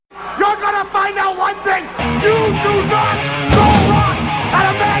You do not throw rocks at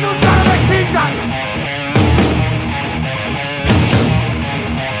a man who's got a machine gun!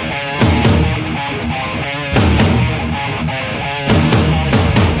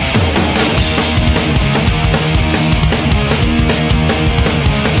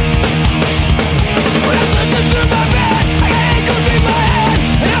 When I'm looking through my bed, I got ankles in my head,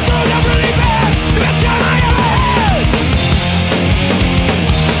 and I'm throwing up really bad, the best time I ever had!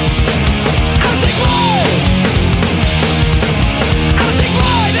 I'm a sick boy! I'm a sick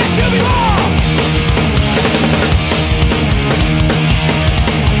boy, this should be wrong!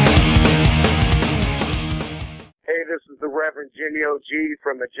 Hey, this is the Reverend Jimmy O.G.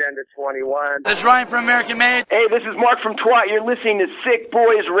 from Agenda 21. This is Ryan from American Made. Hey, this is Mark from Twat. You're listening to Sick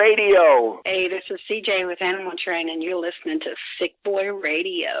Boys Radio. Hey, this is CJ with Animal Train, and you're listening to Sick Boy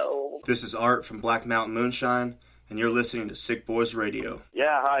Radio. This is Art from Black Mountain Moonshine, and you're listening to Sick Boys Radio.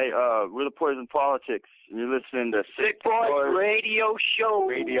 Yeah, hi, we're the Poison Politics, and you're listening to Sick Boys Radio Show.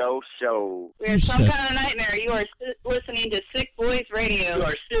 We're some kind of nightmare. You are listening to Sick Boys Radio. You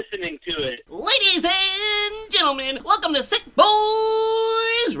are listening to it. Ladies and gentlemen, welcome to Sick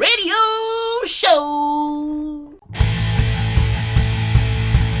Boys Radio Show.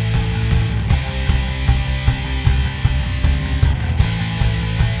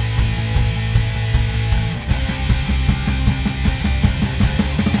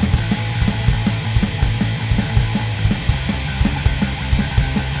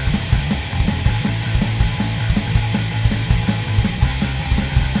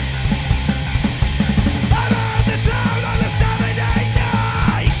 I'm on the town on a Saturday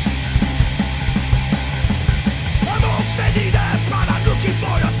night. I'm all steady there, but I'm looking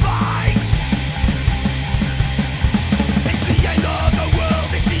for a fight. It's the end of the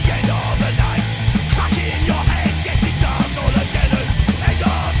world, it's the end of the night. Crack it in your head, yes it's ours all again. End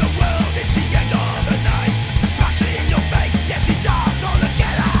of the world, it's the end of the night. Smash it in your face, yes it's ours all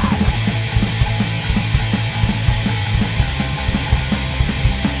again.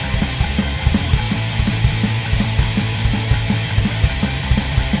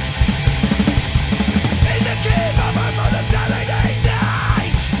 In the game of us on a Saturday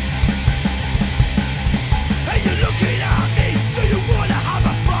night. And you're looking at me, do you wanna have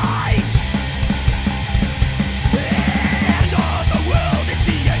a fight? End of the world, it's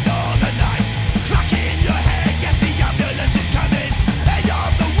the end of the night. Crack it in your head, yes the ambulance is coming. End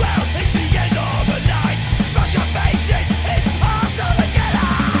of the world, it's the end of the night. Smash your face in, it's awesome again.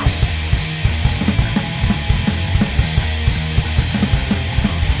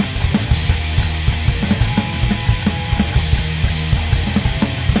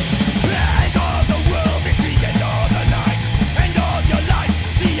 End of the world, it's the end of the night. End of your life,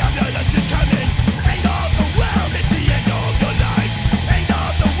 the ambulance is coming. End of the world, it's the end of your life. End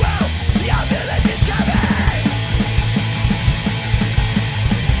of the world, the ambulance is coming.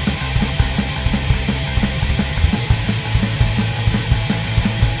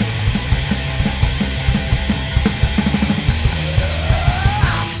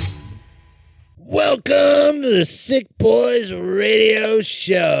 Welcome to the Sick Boys Radio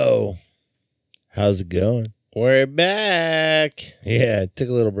Show. How's it going? We're back. Yeah, took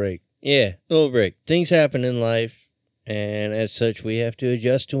a little break. Yeah, a little break. Things happen in life, and as such, we have to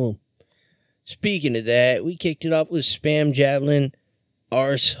adjust to them. Speaking of that, we kicked it off with Spam Javelin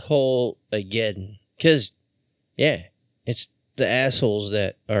Arsehole again. Because, yeah, it's the assholes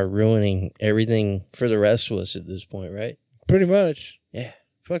that are ruining everything for the rest of us at this point, right? Pretty much. Yeah.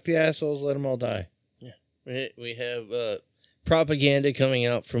 Fuck the assholes, let them all die. We have propaganda coming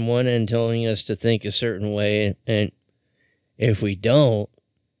out from one end telling us to think a certain way, and if we don't,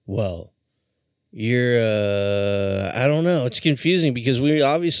 well, you're, I don't know. It's confusing because we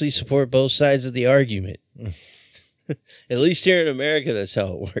obviously support both sides of the argument. At least here in America, that's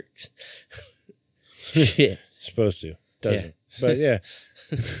how it works. Shit. Supposed to. Doesn't. But yeah.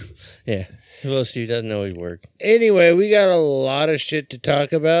 Yeah. Supposed to, doesn't always work. Anyway, we got a lot of shit to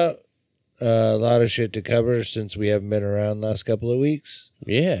talk about. A lot of shit to cover since we haven't been around the last couple of weeks.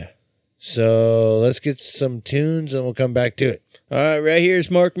 Yeah. So let's get some tunes and we'll come back to it. All right, right here's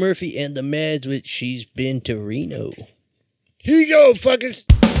Mark Murphy and the Meds with She's Been to Reno. Here you go, fuckers.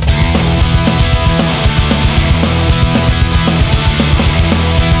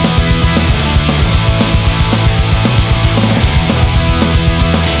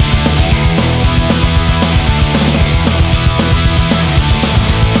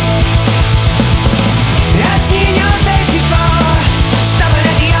 I've seen your face before, stopping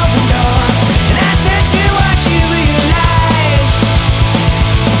at the open door, and I start to watch you realize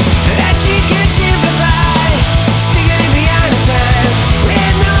that you could simplify, sticking it behind the times.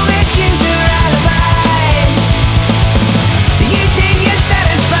 When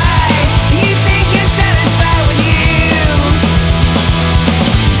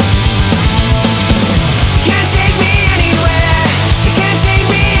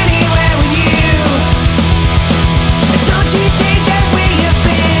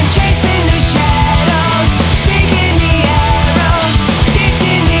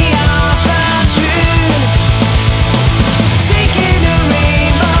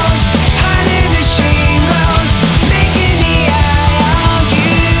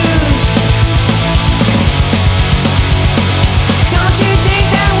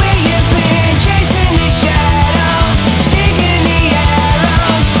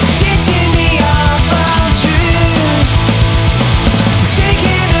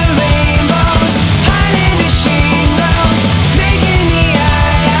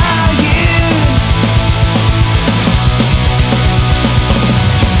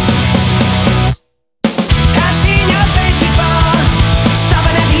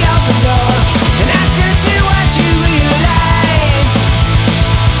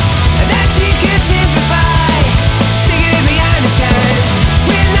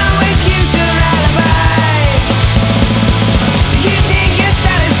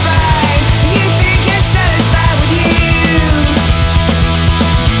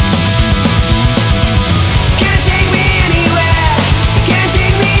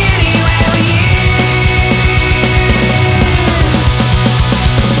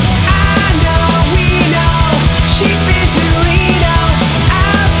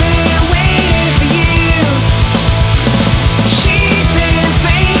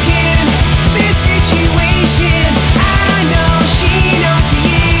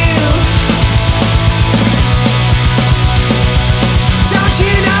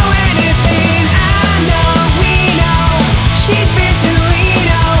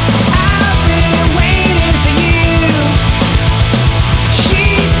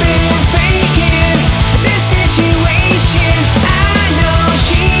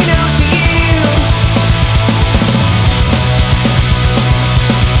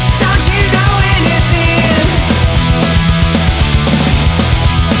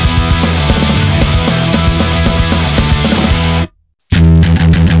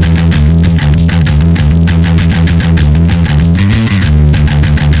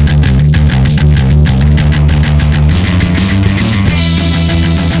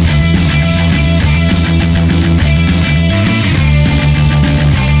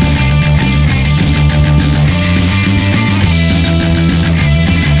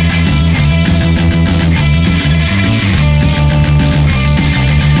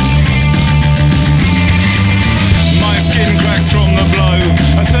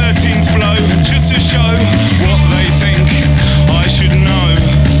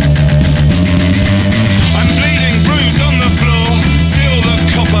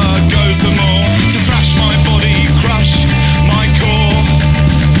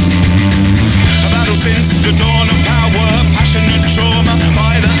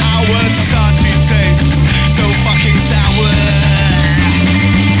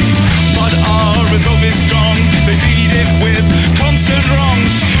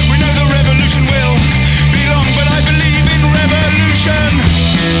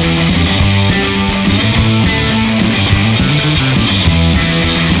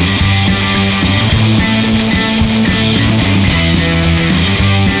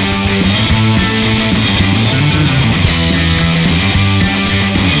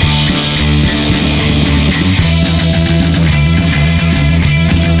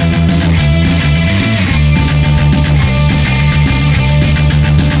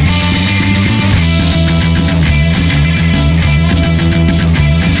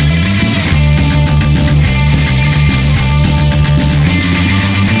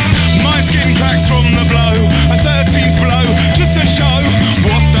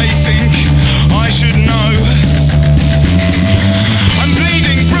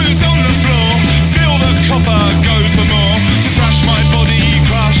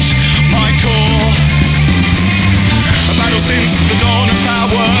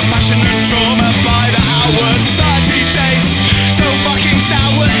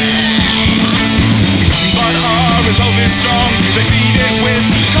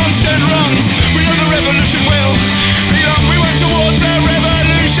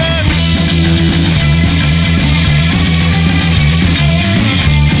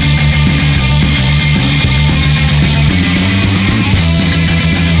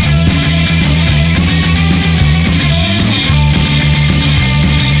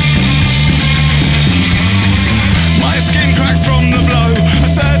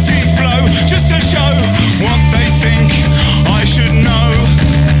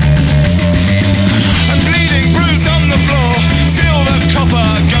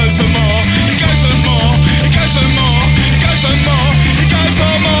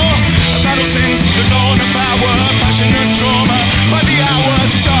passionate trauma. By the hour,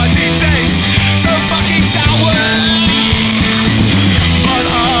 society tastes so fucking sour. But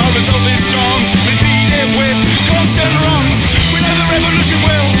our resolve is strong. We feed it with constant wrongs. We know the revolution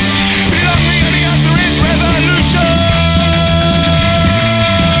will be long. The only answer is revolution.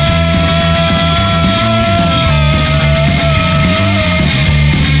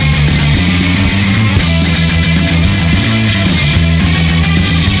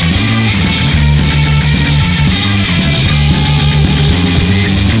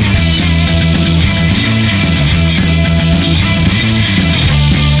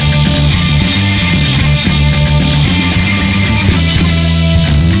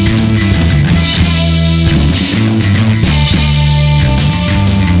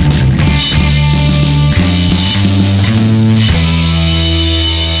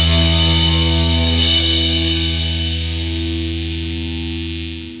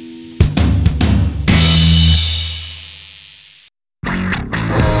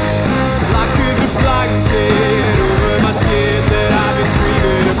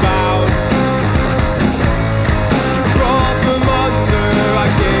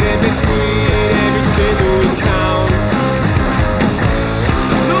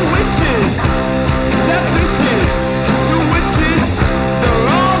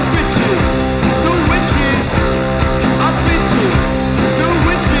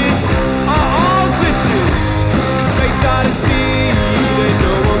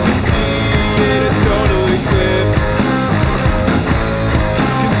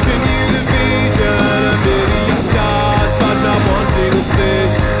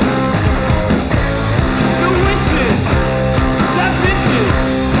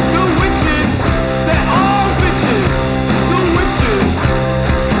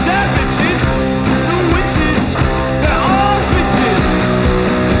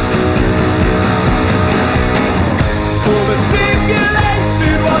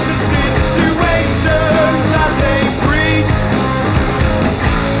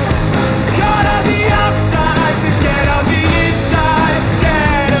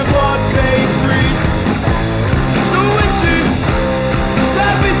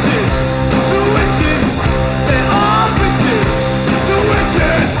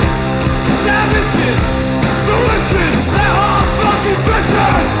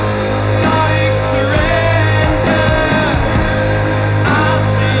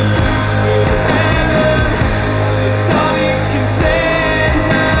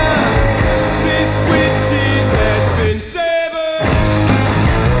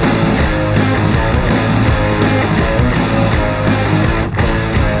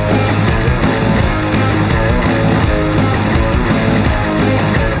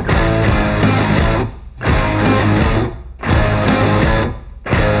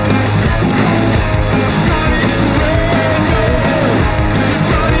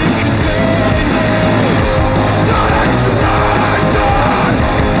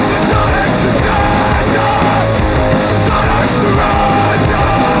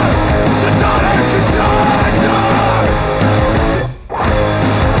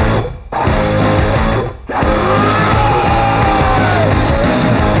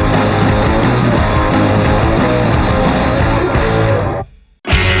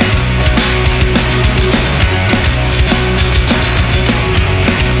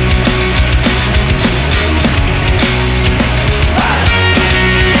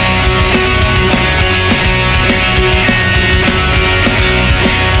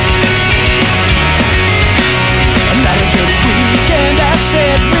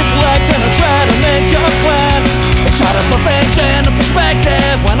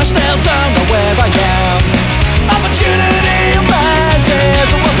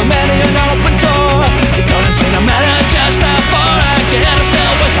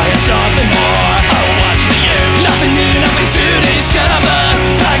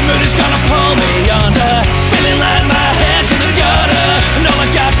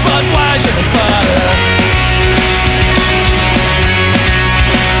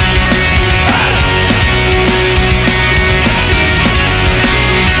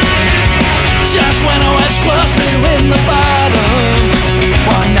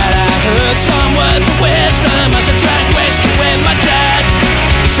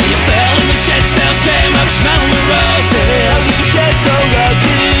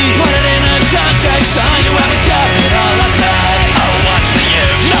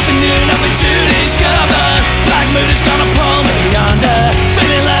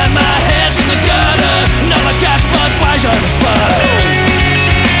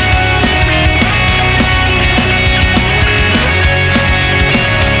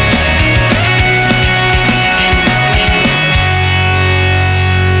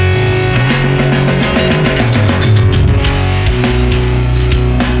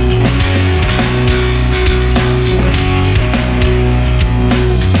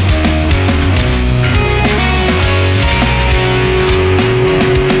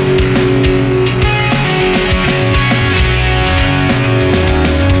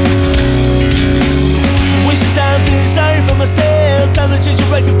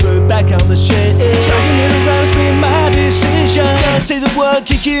 I'll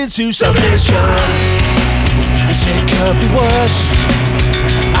kick into submission. It could be worse,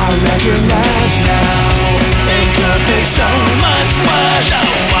 I recognize now. It could be so much worse. So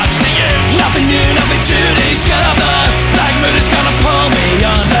much to you. Nothing new, nothing to discover. Black mood is gonna pull me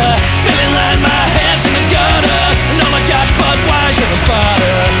under. Feeling like my head's in the gutter. And all I got but Budweiser and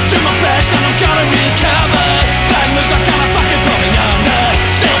butter. Do my best and I'm gonna recover. Black mood's are gonna fucking pull me under.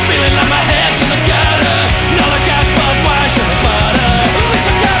 Still feeling like my head's in the gutter. And all I got but Budweiser and butter. At least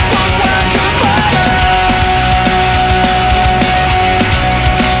I got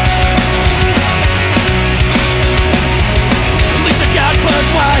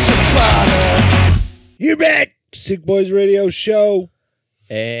Budweiser and butter. You're back. Sick Boys Radio Show.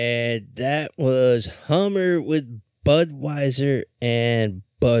 And that was Hummer with Budweiser and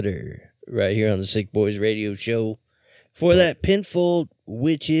Butter right here on the Sick Boys Radio Show. For that Pinfold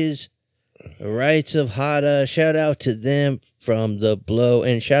Witches, Rights of Hada, shout out to them from The Blow.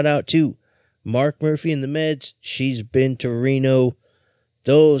 And shout out to Mark Murphy and the Meds. She's been to Reno.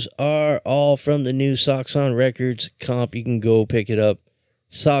 Those are all from the new Socks On Records comp. You can go pick it up.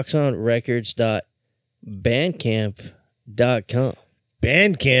 socksonrecords.bandcamp.com.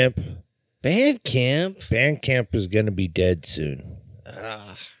 Bandcamp is going to be dead soon.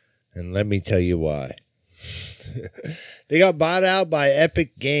 And let me tell you why. They got bought out by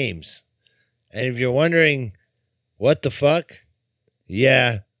Epic Games. And if you're wondering, what the fuck?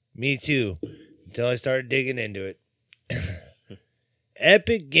 Yeah, me too. Until I started digging into it.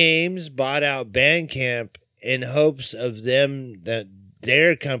 Epic Games bought out Bandcamp in hopes of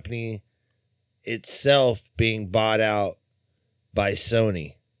their company itself being bought out by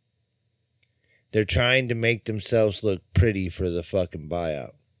Sony. They're trying to make themselves look pretty for the fucking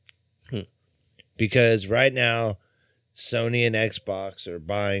buyout. Because right now, Sony and Xbox are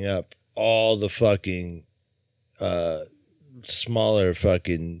buying up all the fucking smaller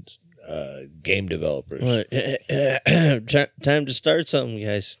fucking game developers. Time to start something,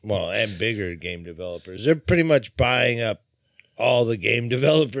 guys. Well, and bigger game developers. They're pretty much buying up all the game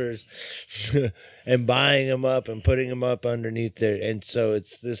developers and buying them up and putting them up underneath there. And so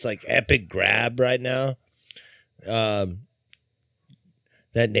it's this like epic grab right now.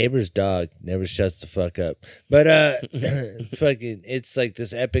 That neighbor's dog never shuts the fuck up. But fucking, it's like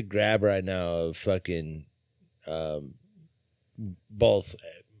this epic grab right now of fucking both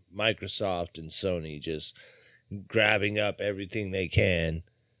Microsoft and Sony just grabbing up everything they can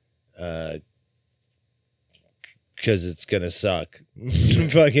because it's gonna suck.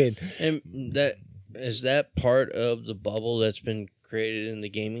 Fucking, and is that part of the bubble that's been created in the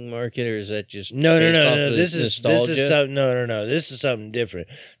gaming market, or is that just no? This is something. No. This is something different.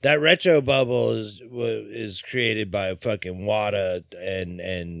 That retro bubble is created by fucking WADA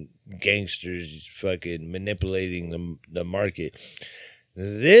and gangsters fucking manipulating the market.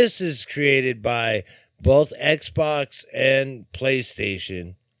 This is created by both Xbox and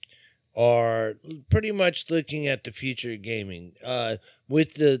PlayStation, are pretty much looking at the future of gaming.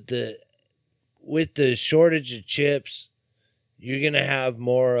 With the shortage of chips, you're gonna have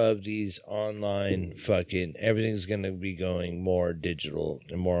more of these online fucking. Everything's gonna be going more digital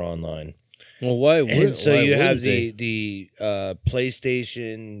and more online. Well, why? And so you have they? the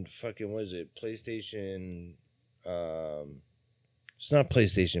PlayStation. Fucking what is it? PlayStation. It's not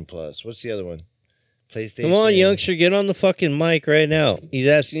PlayStation Plus. What's the other one? PlayStation. Come on, youngster, get on the fucking mic right now. He's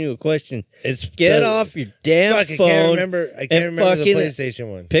asking you a question. Get off your damn phone. I can't remember the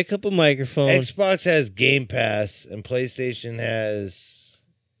PlayStation one. Pick up a microphone. Xbox has Game Pass, and PlayStation has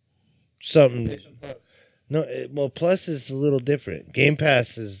something. No, Plus is a little different. Game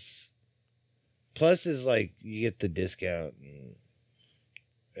Pass is Plus is like you get the discount.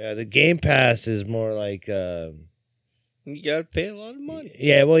 The Game Pass is more like. You gotta pay a lot of money.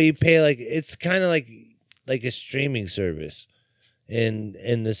 Yeah, well, you pay it's kind of like a streaming service,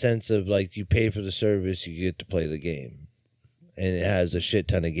 in the sense of like you pay for the service, you get to play the game, and it has a shit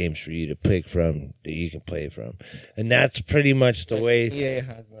ton of games for you to pick from that you can play from, and that's pretty much the way. Yeah, it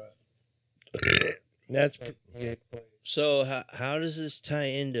has that. That's so. How does this tie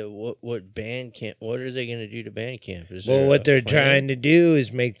into what Bandcamp? What are they going to do to Bandcamp? What they're trying to do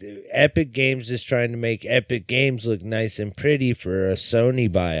is make Epic Games is trying to make Epic Games look nice and pretty for a Sony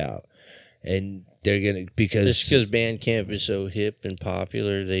buyout, and they're gonna because Bandcamp is so hip and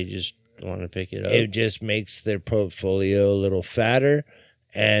popular, they just want to pick it up. It just makes their portfolio a little fatter,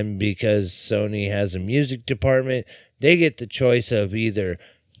 and because Sony has a music department, they get the choice of either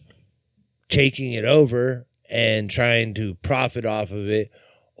taking it over and trying to profit off of it,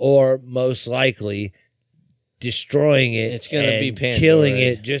 or most likely destroying it. It's going to be Pandora. Killing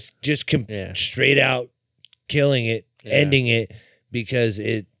it, straight out killing it, ending it, because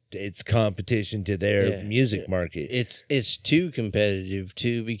it's competition to their music market. It's too competitive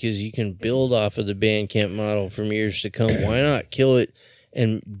too, because you can build off of the Bandcamp model from years to come. Why not kill it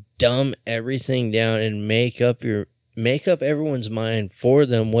and dumb everything down and make up everyone's mind for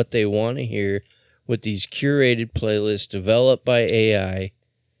them what they want to hear with these curated playlists developed by AI,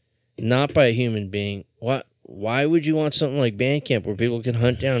 not by a human being. Why would you want something like Bandcamp where people can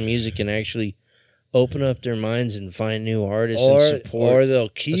hunt down music and actually open up their minds and find new artists and support, or they'll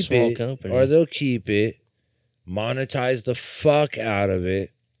keep a small it, company. or they'll keep it, monetize the fuck out of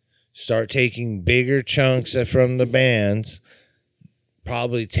it, start taking bigger chunks from the bands,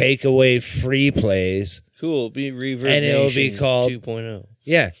 probably take away free plays. Cool, be Reverb and it'll be Nation called 2.0.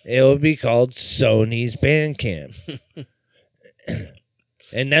 Yeah, it'll be called Sony's Bandcamp.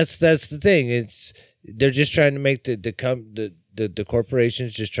 And that's the thing. They're just trying to make the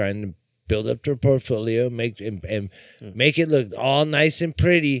corporations just trying to build up their portfolio, make it look all nice and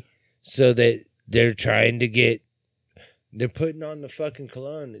pretty, so that they're putting on the fucking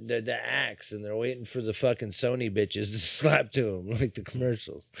cologne, the Axe, and they're waiting for the fucking Sony bitches to slap to them like the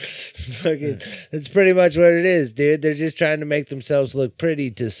commercials. That's pretty much what it is, dude. They're just trying to make themselves look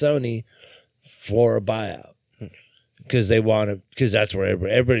pretty to Sony for a buyout. Because that's where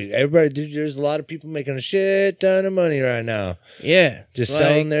everybody, there's a lot of people making a shit ton of money right now. Yeah. Just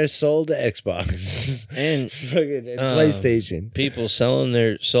selling their soul to Xbox and fucking PlayStation. People selling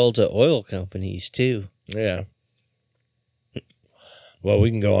their soul to oil companies too. Yeah. Well,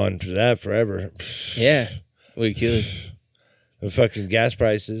 we can go on to that forever. Yeah, we could. The fucking gas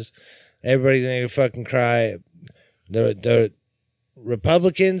prices. Everybody's gonna fucking cry. The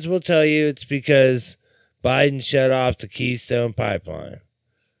Republicans will tell you it's because Biden shut off the Keystone Pipeline.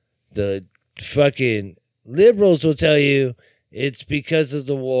 The fucking liberals will tell you it's because of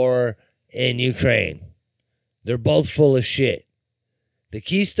the war in Ukraine. They're both full of shit. The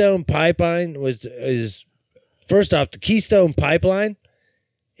Keystone Pipeline first off, the Keystone Pipeline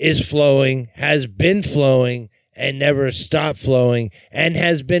is flowing, has been flowing, and never stopped flowing, and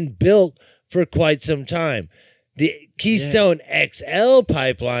has been built for quite some time. The Keystone XL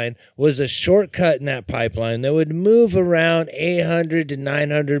pipeline was a shortcut in that pipeline that would move around 800 to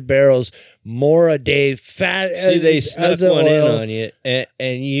 900 barrels more a day. See, they snuck one in on you,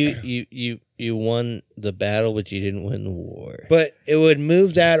 and you won the battle, but you didn't win the war. But it would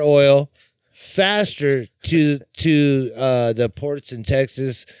move that oil faster to the ports in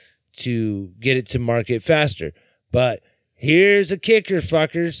Texas to get it to market faster. But here's a kicker,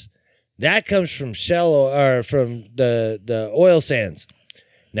 fuckers. That comes from Shell or from the oil sands.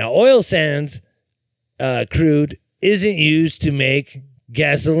 Now, oil sands crude isn't used to make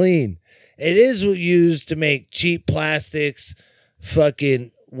gasoline. It is used to make cheap plastics,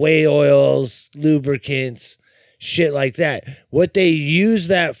 fucking whey oils, lubricants, shit like that. What they use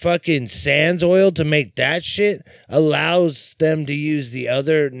that fucking sands oil to make that shit allows them to use the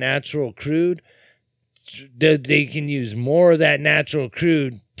other natural crude. They can use more of that natural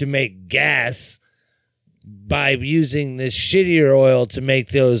crude to make gas by using this shittier oil to make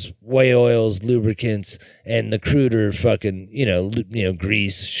those whey oils, lubricants, and the cruder fucking,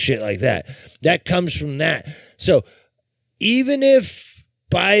 grease, shit like that. That comes from that. So even if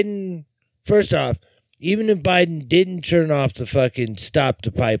Biden didn't turn off the fucking stop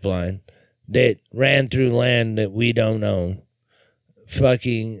the pipeline that ran through land that we don't own,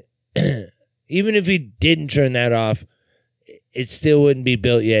 fucking, even if he didn't turn that off, it still wouldn't be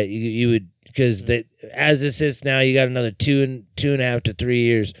built yet. You would, because as it sits now, you got another two and a half to 3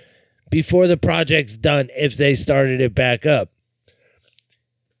 years before the project's done if they started it back up.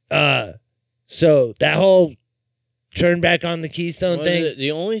 So that whole turn back on the Keystone thing.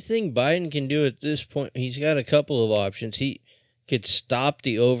 The only thing Biden can do at this point, he's got a couple of options. He could stop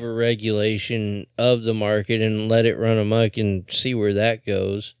the overregulation of the market and let it run amok and see where that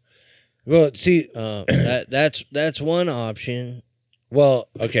goes. Well, see, that's one option. Well,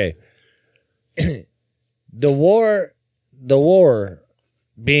 okay. The war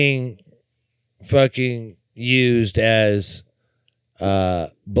being fucking used as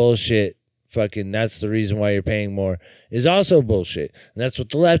bullshit, fucking, that's the reason why you're paying more, is also bullshit. And that's what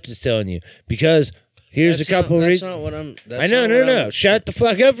the left is telling you. Because here's a couple of reasons. That's not what I'm... I know, no. Shut the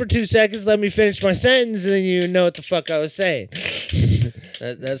fuck up for 2 seconds. Let me finish my sentence, and then you know what the fuck I was saying.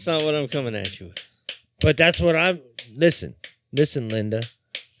 That's not what I'm coming at you with. But that's what I'm... Listen, Linda,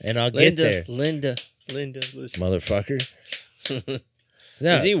 and I'll get there. Linda, listen. Motherfucker.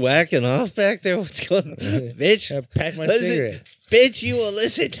 No. Is he whacking off back there? What's going on? Bitch. I packed my cigarettes. Bitch, you will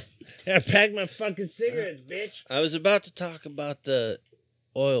listen. I packed my fucking cigarettes, bitch. I was about to talk about the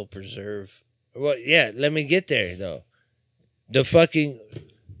oil preserve. Well, yeah, let me get there, though. the fucking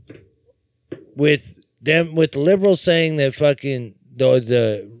with the liberals saying that fucking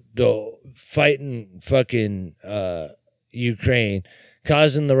the fighting fucking Ukraine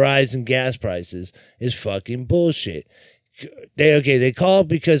causing the rise in gas prices is fucking bullshit. They called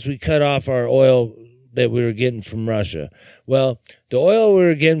because we cut off our oil that we were getting from Russia. Well, the oil we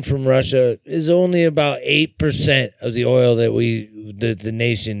were getting from Russia is only about 8% of the oil that the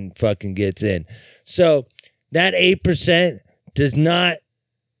nation fucking gets in. So that 8% does not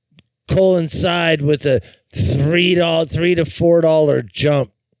coincide with a $3 to $4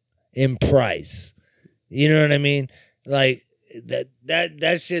 jump in price. You know what I mean? Like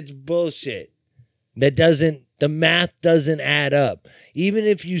that shit's bullshit. The math doesn't add up. Even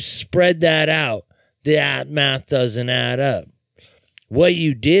if you spread that out, that math doesn't add up. What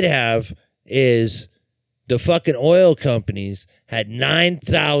you did have is the fucking oil companies had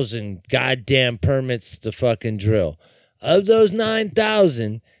 9,000 goddamn permits to fucking drill. Of those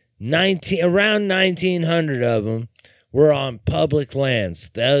 9,000, around 1,900 of them were on public lands.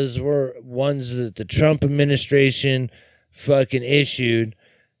 Those were ones that the Trump administration fucking issued.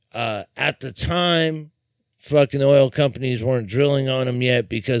 At the time, fucking oil companies weren't drilling on them yet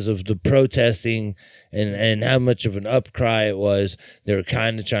because of the protesting and how much of an upcry it was. They were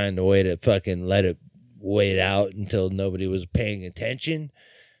kind of trying to let it wait out until nobody was paying attention,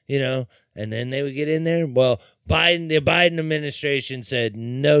 and then they would get in there. Well, the Biden administration said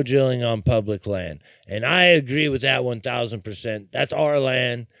no drilling on public land. And I agree with that 1,000%. That's our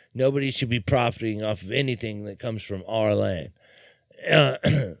land. Nobody should be profiting off of anything that comes from our land.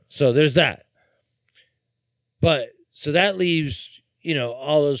 So there's that. But so that leaves,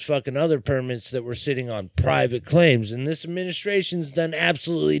 all those fucking other permits that were sitting on private claims. And this administration's done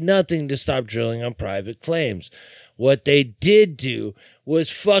absolutely nothing to stop drilling on private claims. What they did do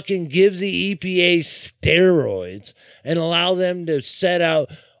was fucking give the EPA steroids and allow them to set out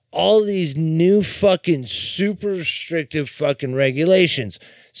all these new fucking super restrictive fucking regulations.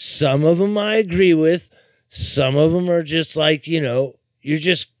 Some of them I agree with. Some of them are just like, you're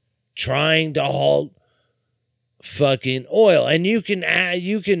just trying to halt fucking oil. And we can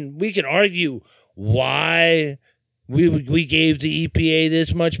argue why we gave the EPA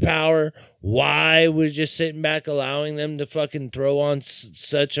this much power, why we're just sitting back allowing them to fucking throw on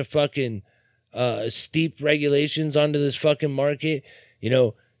such a fucking steep regulations onto this fucking market.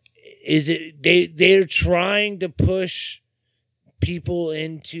 Is it they're trying to push people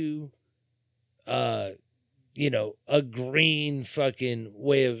into a green fucking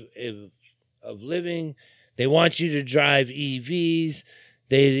way of living. They want you to drive EVs.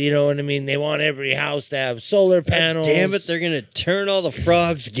 They They want every house to have solar panels. God damn it, they're gonna turn all the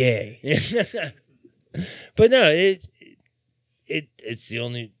frogs gay. But no, it's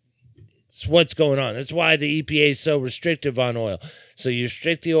what's going on. That's why the EPA is so restrictive on oil. So you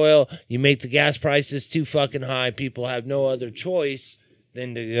restrict the oil, you make the gas prices too fucking high. People have no other choice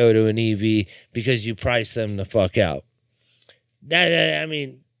than to go to an EV because you price them the fuck out.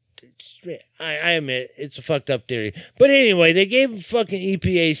 I admit it's a fucked up theory. But anyway, they gave fucking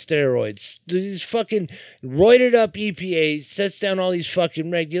EPA steroids. These fucking roided up EPA sets down all these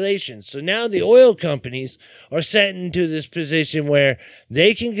fucking regulations. So now the oil companies are set into this position where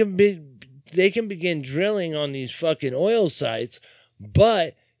they can begin drilling on these fucking oil sites.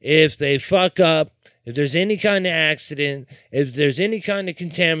 But if they fuck up, if there's any kind of accident, if there's any kind of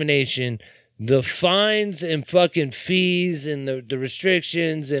contamination, the fines and fucking fees and the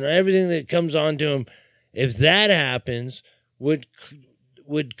restrictions and everything that comes onto them, if that happens, would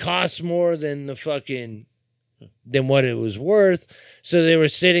cost more than than what it was worth. So they were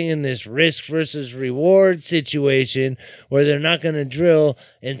sitting in this risk versus reward situation where they're not going to drill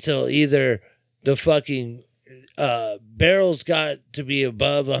until either the fucking barrels got to be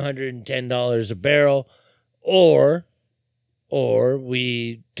above $110 a barrel, or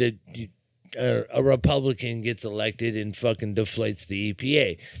a Republican gets elected and fucking deflates the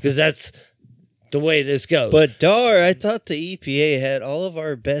EPA, because that's the way this goes. But I thought the EPA had all of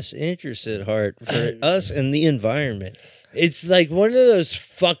our best interests at heart for us and the environment. It's like one of those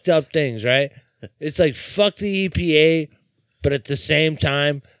fucked up things, right? It's like fuck the EPA, but at the same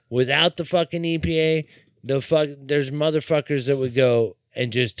time, without the fucking EPA, there's motherfuckers that would go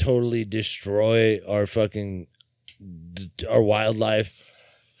and just totally destroy our wildlife.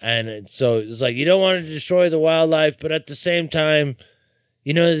 And so it's like, you don't want to destroy the wildlife, but at the same time,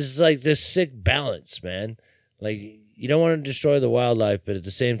 it's like this sick balance, man. Like, you don't want to destroy the wildlife, but at the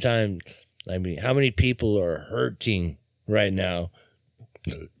same time, how many people are hurting right now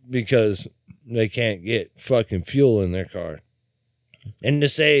because they can't get fucking fuel in their car? And to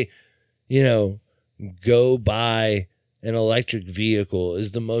say, go buy an electric vehicle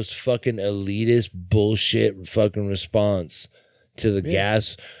is the most fucking elitist bullshit fucking response to the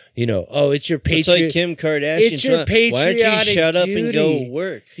gas. You know, oh, it's your It's patriot. like Kim Kardashian. It's your patriotic Why don't you shut up and duty. go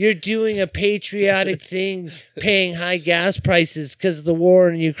work? You're doing a patriotic thing, paying high gas prices because of the war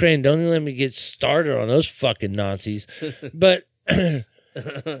in Ukraine. Don't even let me get started on those fucking Nazis. But, well,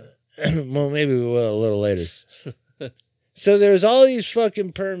 maybe we will a little later. So there's all these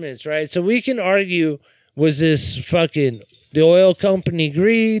fucking permits, right? So we can argue, was this fucking the oil company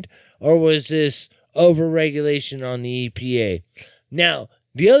greed or was this overregulation on the EPA? Now,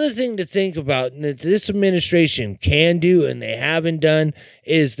 the other thing to think about that this administration can do and they haven't done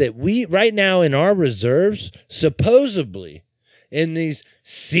is that we, right now in our reserves, supposedly in these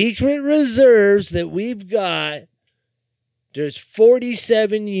secret reserves that we've got, there's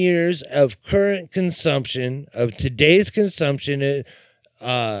 47 years of current consumption, of today's consumption.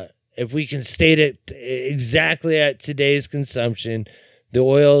 If we can state it exactly at today's consumption, the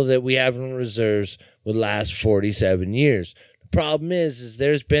oil that we have in reserves would last 47 years. Problem is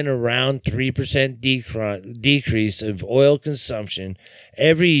there's been around 3% decrease of oil consumption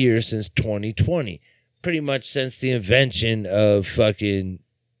every year since 2020. Pretty much since the invention of fucking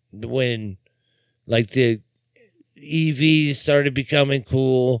when like the EVs started becoming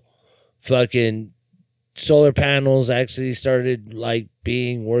cool, fucking solar panels actually started like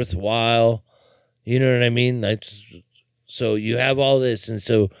being worthwhile. You know what I mean? So you have all this, and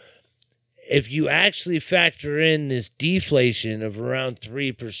so if you actually factor in this deflation of around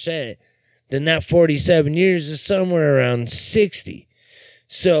 3%, then that 47 years is somewhere around 60.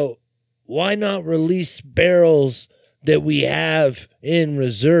 So why not release barrels that we have in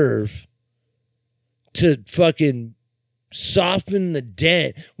reserve to fucking soften the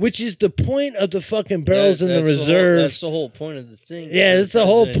dent, which is the point of the fucking barrels in the reserve. That's the whole point of the thing. Yeah, that's the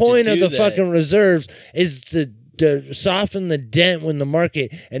whole point of the fucking reserves is to soften the dent when the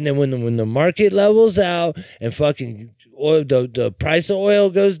market, and then when the market levels out and fucking oil, the price of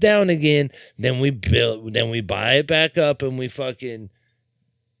oil goes down again, then we buy it back up and we fucking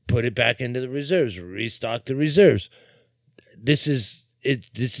put it back into the reserves, restock the reserves. This is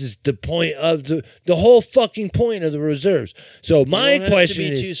the point of the whole fucking point of the reserves. So my question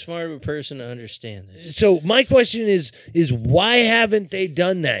is, is, too smart of a person to understand this. So my question is why haven't they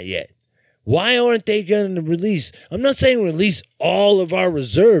done that yet? Why aren't they going to release? I'm not saying release all of our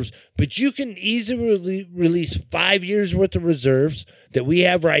reserves, but you can easily release 5 years worth of reserves that we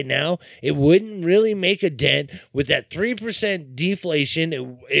have right now. It wouldn't really make a dent with that 3% deflation.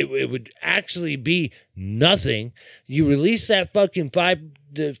 It would actually be nothing. You release that fucking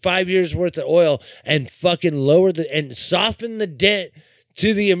 5 years worth of oil and fucking and soften the dent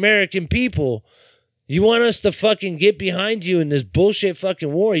to the American people. You want us to fucking get behind you in this bullshit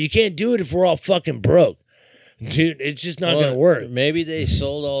fucking war. You can't do it if we're all fucking broke. Dude, it's just not going to work. Maybe they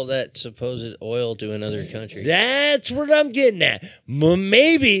sold all that supposed oil to another country. That's what I'm getting at.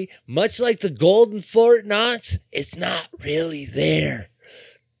 Maybe, much like the gold in Fort Knox, it's not really there.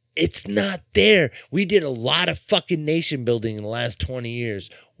 It's not there. We did a lot of fucking nation building in the last 20 years.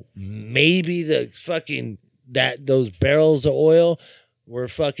 Maybe the fucking, those barrels of oil were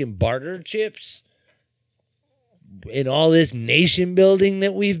fucking barter chips in all this nation building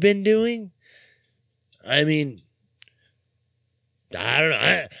that we've been doing. I mean, I don't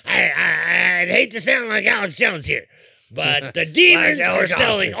know. I'd hate to sound like Alex Jones here, but the demons are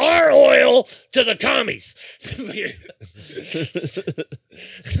selling our oil to the commies.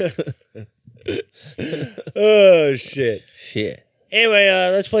 Oh, shit. Anyway,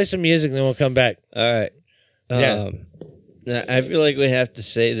 let's play some music and then we'll come back. All right. Now, I feel like we have to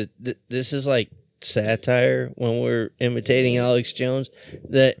say that this is like satire when we're imitating Alex Jones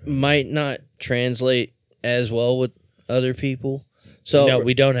that might not translate as well with other people. So no,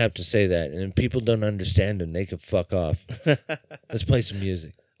 we don't have to say that. And if people don't understand them, they can fuck off. Let's play some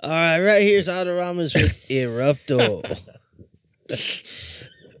music. All right here's Autoramas with Erupto.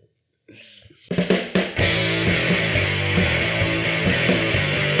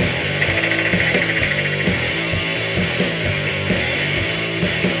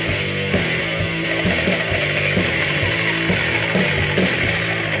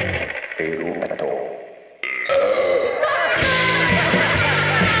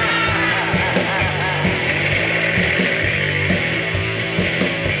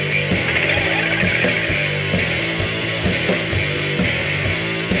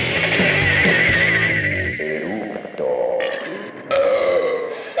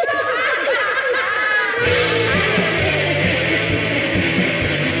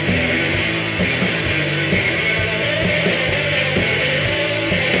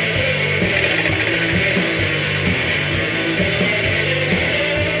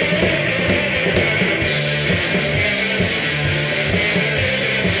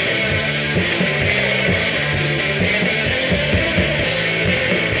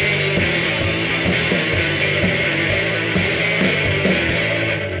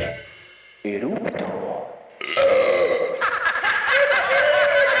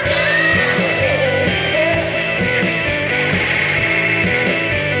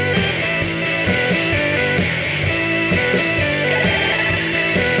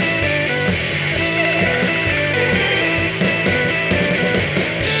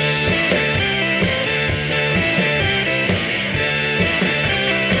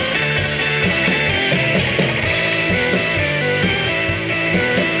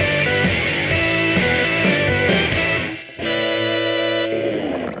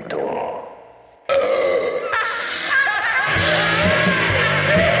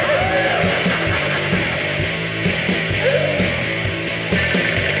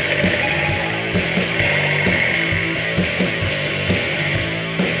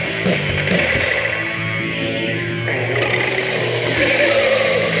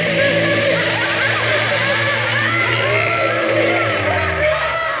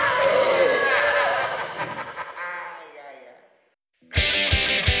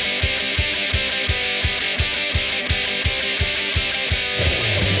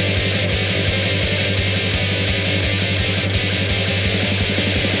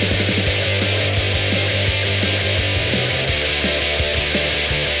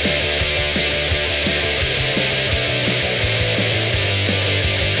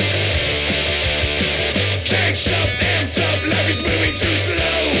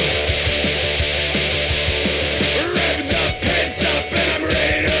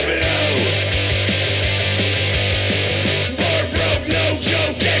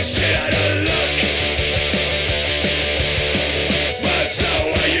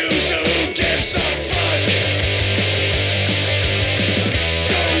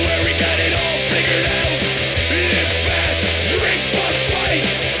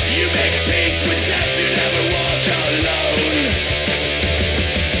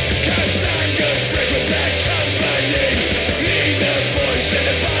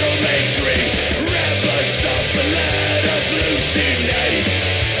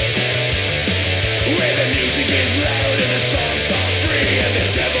 is loud and the songs are free, and the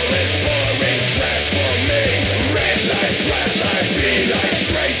devil is pouring trash for me. Red light, flat light, be light,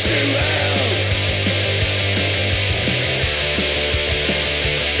 straight to hell.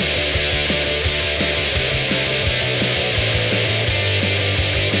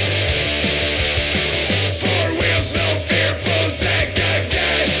 Four wheels, no fearful tank of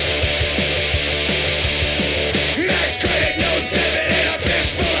gas. Max credit, no debit, and a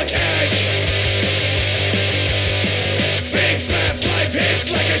fist full of cash.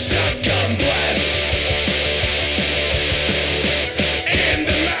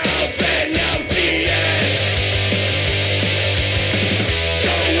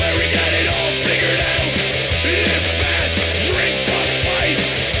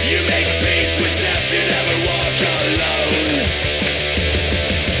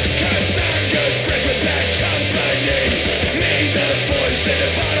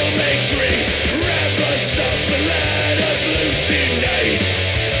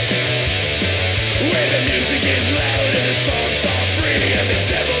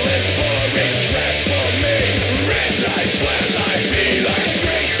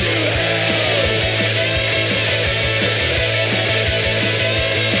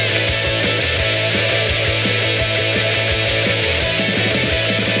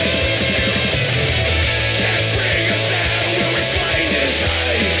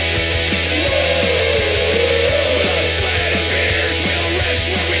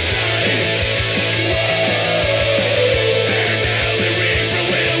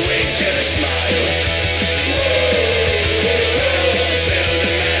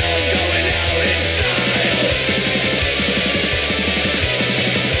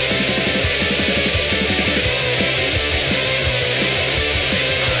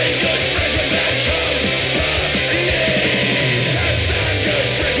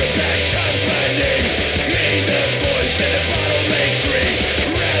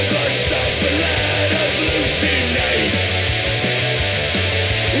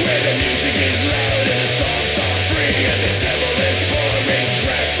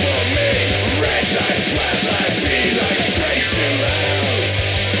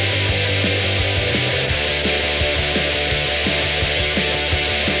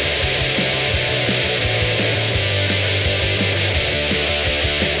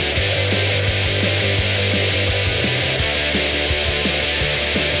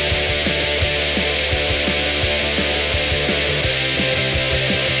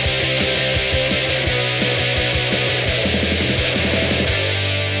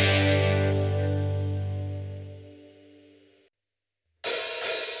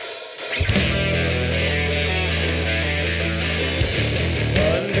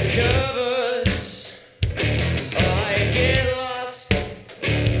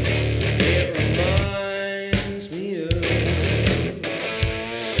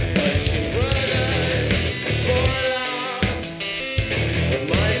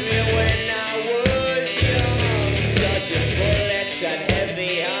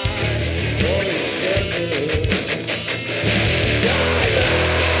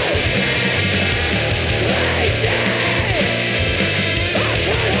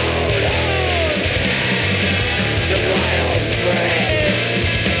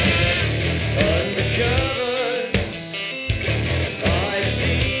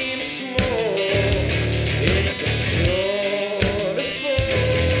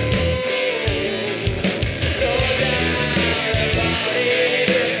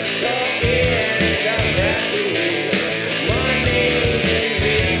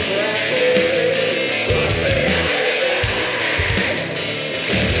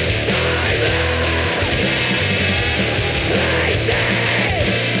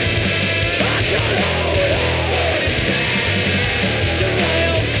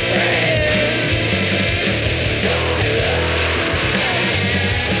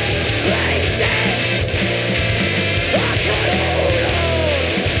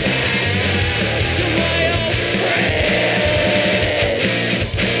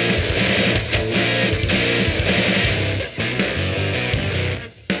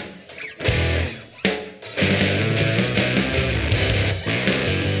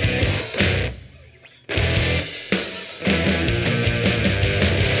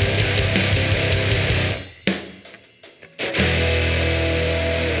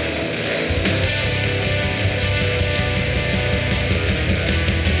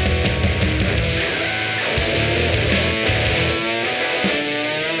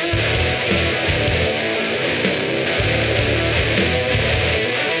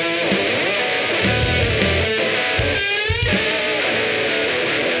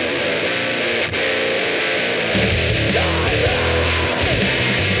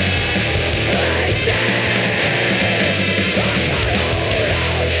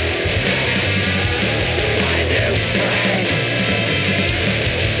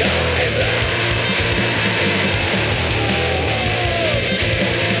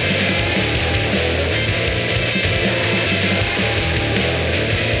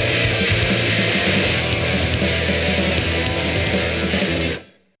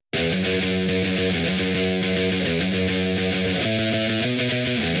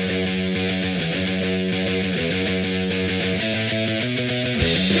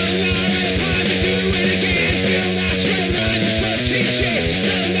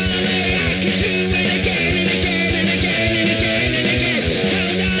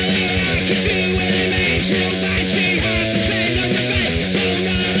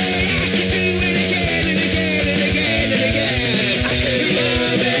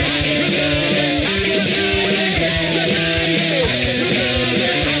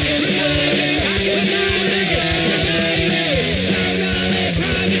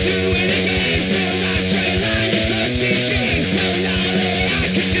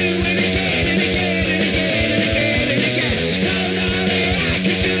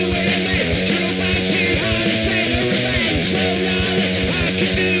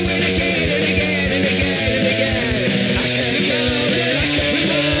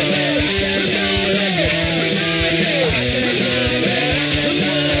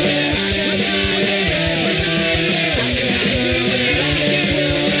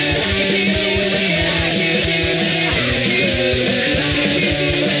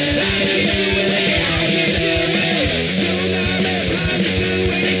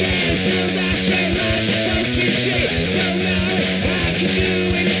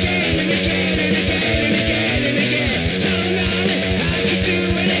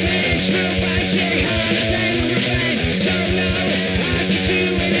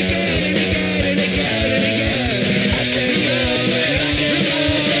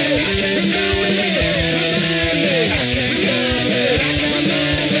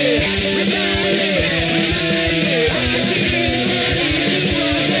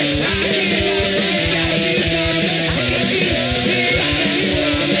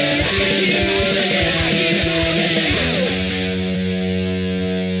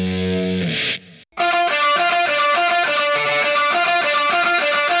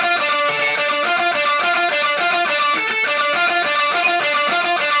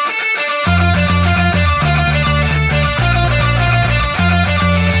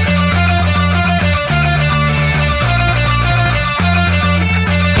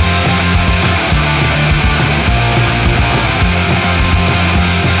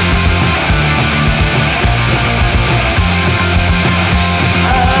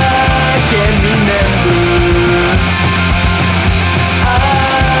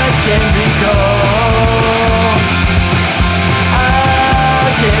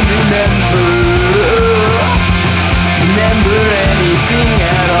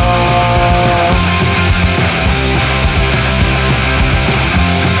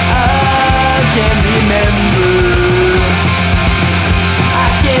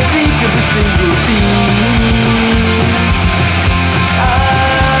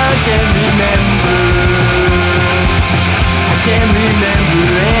 can't remember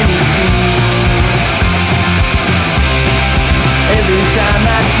anything. Every time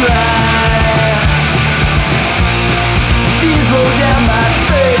I try, tears roll down my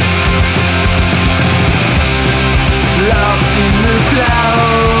face. Lost in the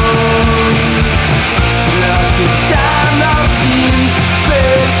clouds, lost in time, lost in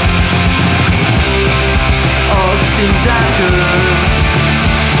space. All the things I've done,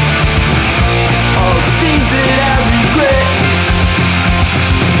 all the things that I regret,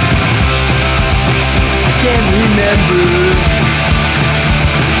 I can't remember.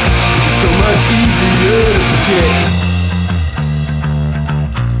 So much easier to forget.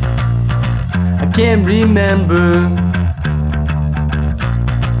 I can't remember.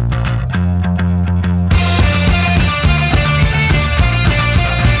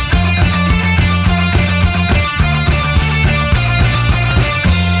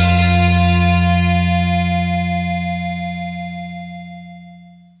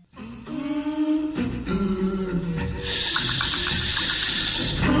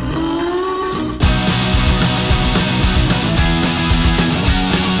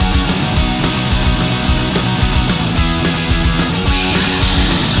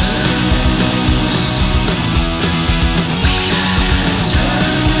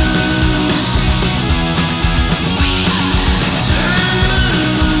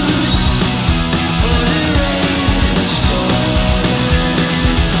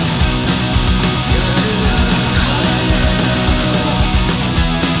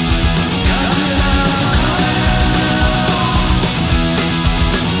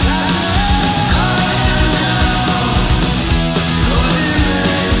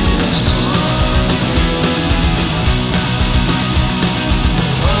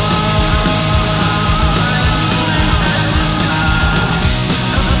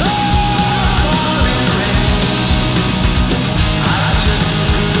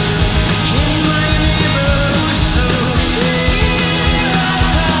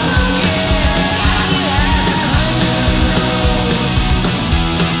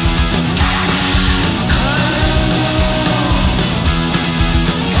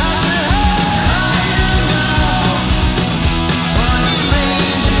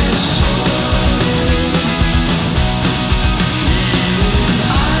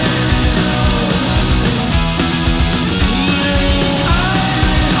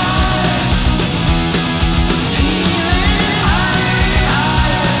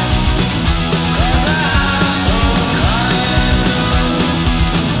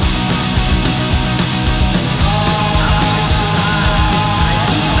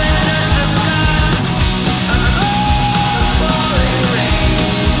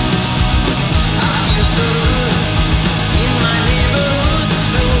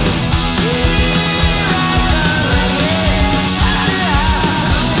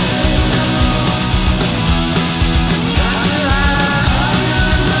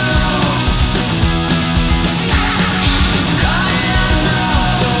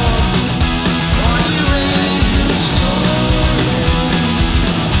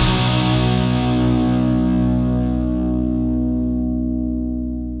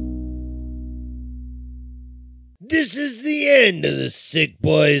 This is the end of the Sick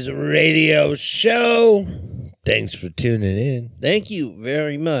Boys Radio Show. Thanks for tuning in. Thank you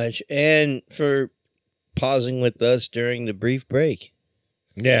very much. And for pausing with us during the brief break.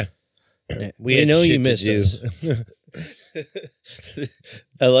 Yeah. We know you missed us.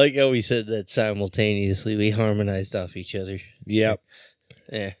 I like how we said that simultaneously. We harmonized off each other. Yep.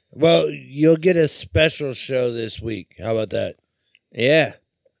 Yeah. Well, you'll get a special show this week. How about that? Yeah.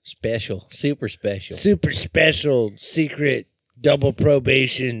 Special. Super special. Super special, secret, double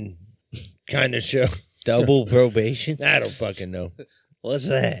probation kind of show. Double probation? I don't fucking know. What's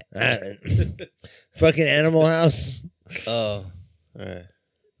that? Fucking Animal House. Oh. All right.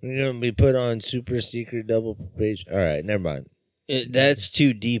 You're going to be put on super secret double probation. All right, never mind. That's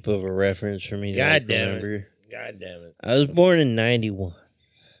too deep of a reference for me to remember. God damn it. I was born in 91.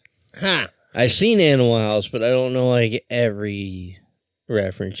 Ha! I've seen Animal House, but I don't know like every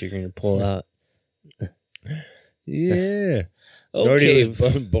reference you're going to pull out. Yeah. Okay. Nordy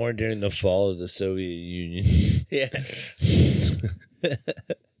was born during the fall of the Soviet Union. Yeah.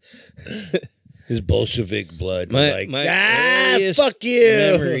 His Bolshevik blood. My fuck you.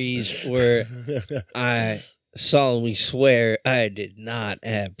 Memories where I solemnly swear I did not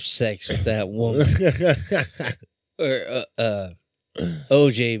have sex with that woman. Or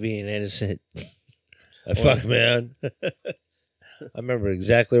OJ being innocent. Fuck, man. I remember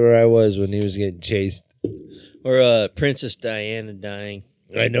exactly where I was when he was getting chased. Or Princess Diana dying.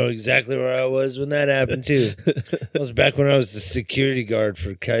 I know exactly where I was when that happened too. I was back when I was the security guard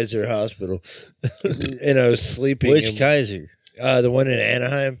for Kaiser Hospital, and I was sleeping. Which Kaiser? The one in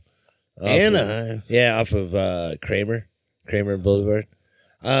Anaheim. Anaheim? Off of Kramer Boulevard.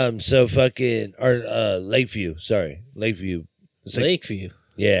 So fucking Lakeview. Sorry, Lakeview. It's like, Lakeview.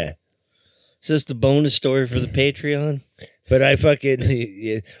 Yeah. Is this the bonus story for the Patreon? But I fucking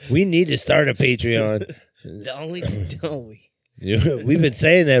we need to start a Patreon. Don't we? We've been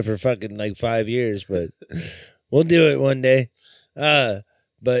saying that for fucking like 5 years, but we'll do it one day.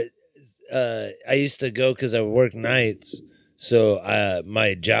 But I used to go because I work nights. So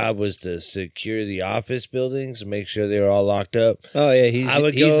my job was to secure the office buildings and make sure they were all locked up. Oh yeah, he's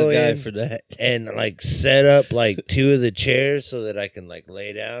the guy in for that. And like set up like 2 of the chairs so that I can like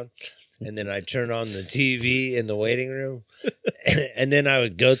lay down. And then I turn on the TV in the waiting room. And then I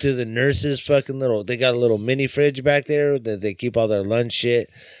would go through the nurses' fucking they got a little mini fridge back there that they keep all their lunch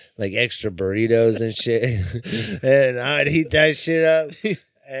shit, like extra burritos and shit. And I'd heat that shit up.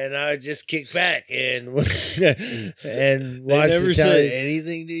 And I would just kick back and watch They never said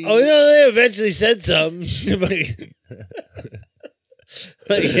anything to you? Oh, no, they eventually said something.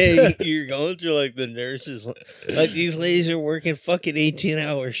 Like, hey, you're going through like the nurses. Like these ladies are working fucking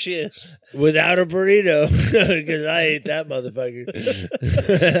 18-hour shifts. Without a burrito. Because I ate that motherfucker.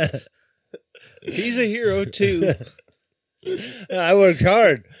 He's a hero too. I worked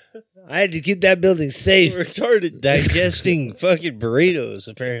hard. I had to keep that building safe. Worked hard at digesting fucking burritos,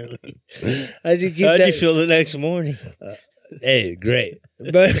 apparently. How'd you feel the next morning? Hey, great.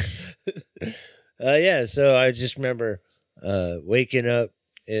 But yeah, so I just remember waking up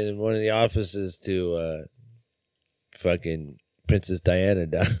in one of the offices to fucking Princess Diana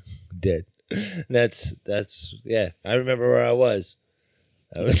dead. That's yeah. I remember where I was.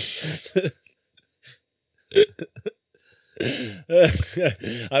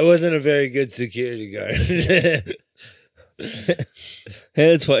 I wasn't a very good security guard.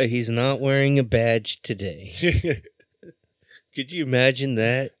 That's why he's not wearing a badge today. Could you imagine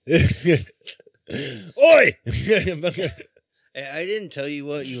that? Oi! I didn't tell you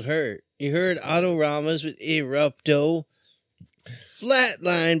what you heard. You heard Autoramas with Erupto,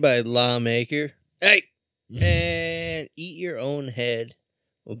 Flatline by Lawmaker, hey, and Eat Your Own Head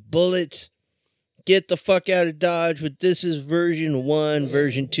with Bullets. Get the fuck out of Dodge with This Is version 1.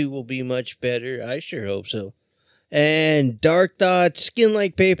 Version 2 will be much better. I sure hope so. And Dark Thoughts, Skin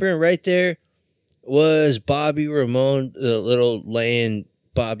Like Paper. And right there was Bobby Ramone, the little laying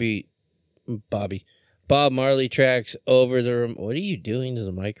Bob Marley tracks over the... What are you doing to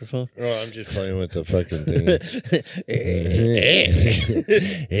the microphone? Oh, I'm just playing with the fucking thing.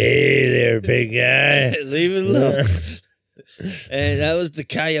 Hey there, big guy. Leave it alone. And that was the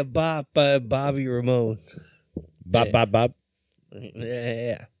Kaya Bop by Bobby Ramone. Bop.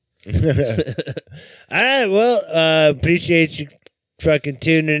 Yeah. All right, well, appreciate you fucking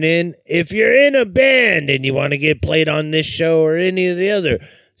tuning in. If you're in a band and you want to get played on this show or any of the other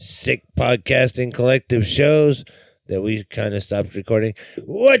Sick Podcasting Collective shows that we kind of stopped recording,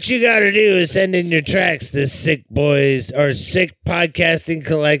 what you got to do is send in your tracks to Sick Boys or Sick Podcasting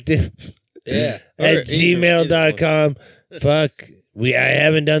Collective at gmail.com. Fuck. I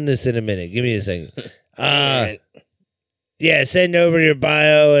haven't done this in a minute. Give me a second. Yeah, send over your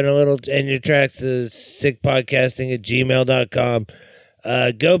bio and your tracks to sickpodcasting at gmail.com.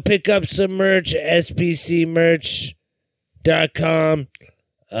 Go pick up some merch, spcmerch.com.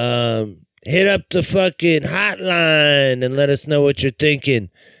 Hit up the fucking hotline and let us know what you're thinking.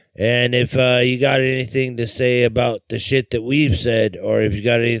 And if you got anything to say about the shit that we've said, or if you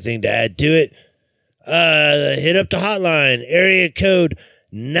got anything to add to it, hit up the hotline, area code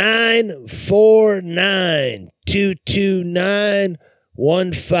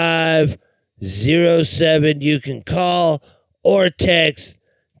 949-229-1507. You can call or text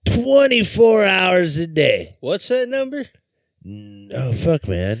 24 hours a day. What's that number? Oh, fuck,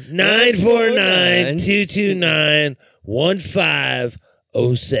 man.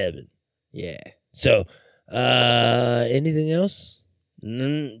 949-229-1507. Yeah. So, anything else?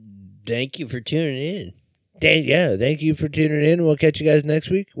 Thank you for tuning in. Thank you for tuning in. We'll catch you guys next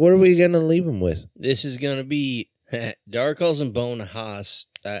week. What are we going to leave them with? This is going to be Darkles and Bone House.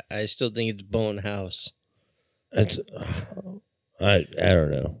 I still think it's Bone House. I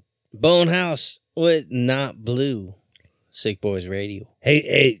don't know. Bone House with Not Blue. Sick Boys Radio.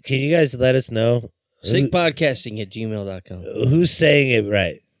 Hey, can you guys let us know? Sickpodcasting at gmail.com. Who's saying it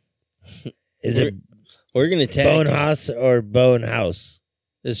right? We're going to tag Bone House or Bone House?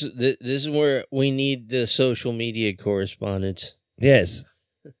 This is where we need the social media correspondence. Yes.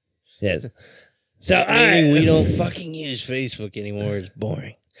 So Maybe we don't fucking use Facebook anymore. It's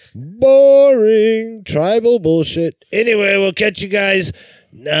boring. Boring tribal bullshit. Anyway, we'll catch you guys.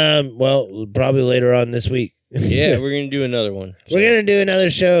 Well, probably later on this week. Yeah, we're gonna do another one. We're gonna do another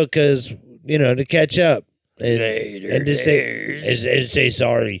show because to catch up and to say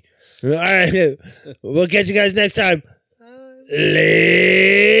sorry. All right, we'll catch you guys next time.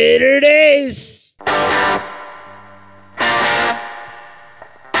 Later days.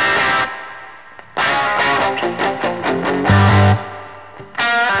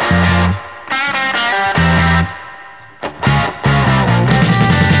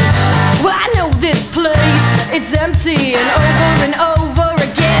 Well, I know this place, it's empty and over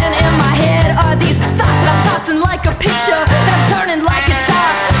again. In my head are these thoughts I'm tossing like a picture, I'm turning like a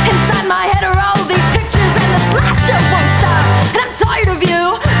top. Inside my head are all these pictures and the slideshow won't stop. And I'm tired of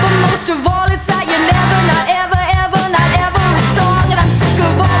you, but most of all it's that you never, not ever, ever, not ever a song. And I'm sick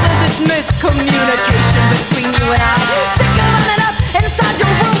of all of this miscommunication between you and I. Sick of running up inside your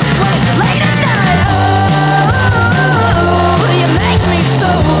room when it's late at night. Oh, you make me so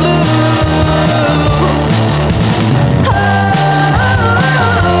blue.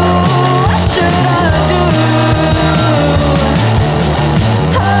 What should I do?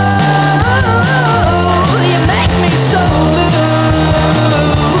 Oh, you make me so blue.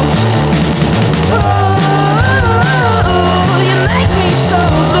 Oh, you make me so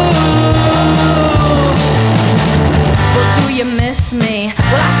blue. Well, do you miss me?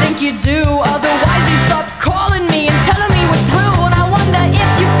 Well, I think you do. Otherwise, you'd stop calling me and telling me we're through.